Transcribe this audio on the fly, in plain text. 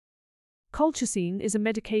Colchicine is a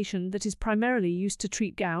medication that is primarily used to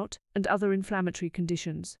treat gout and other inflammatory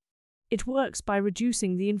conditions. It works by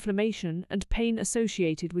reducing the inflammation and pain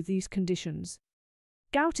associated with these conditions.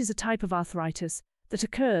 Gout is a type of arthritis that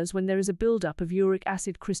occurs when there is a buildup of uric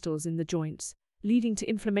acid crystals in the joints, leading to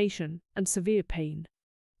inflammation and severe pain.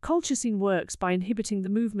 Colchicine works by inhibiting the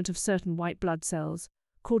movement of certain white blood cells,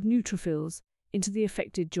 called neutrophils, into the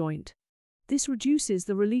affected joint. This reduces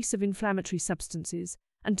the release of inflammatory substances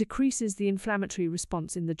and decreases the inflammatory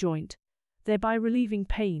response in the joint, thereby relieving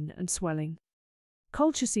pain and swelling.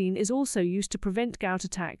 Colchicine is also used to prevent gout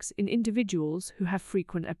attacks in individuals who have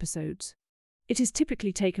frequent episodes. It is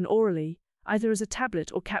typically taken orally, either as a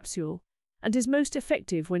tablet or capsule, and is most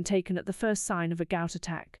effective when taken at the first sign of a gout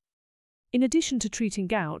attack. In addition to treating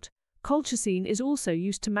gout, colchicine is also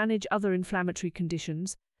used to manage other inflammatory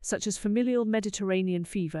conditions, such as familial Mediterranean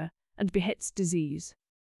fever and Behçet's disease.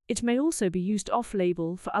 It may also be used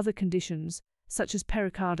off-label for other conditions, such as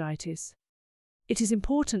pericarditis. It is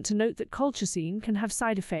important to note that colchicine can have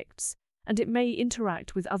side effects, and it may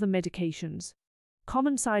interact with other medications.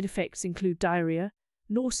 Common side effects include diarrhea,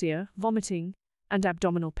 nausea, vomiting, and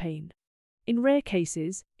abdominal pain. In rare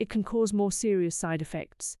cases, it can cause more serious side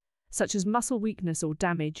effects, such as muscle weakness or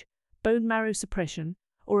damage, bone marrow suppression,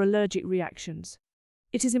 or allergic reactions.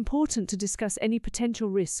 It is important to discuss any potential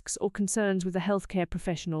risks or concerns with a healthcare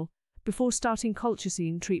professional before starting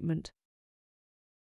colchicine treatment.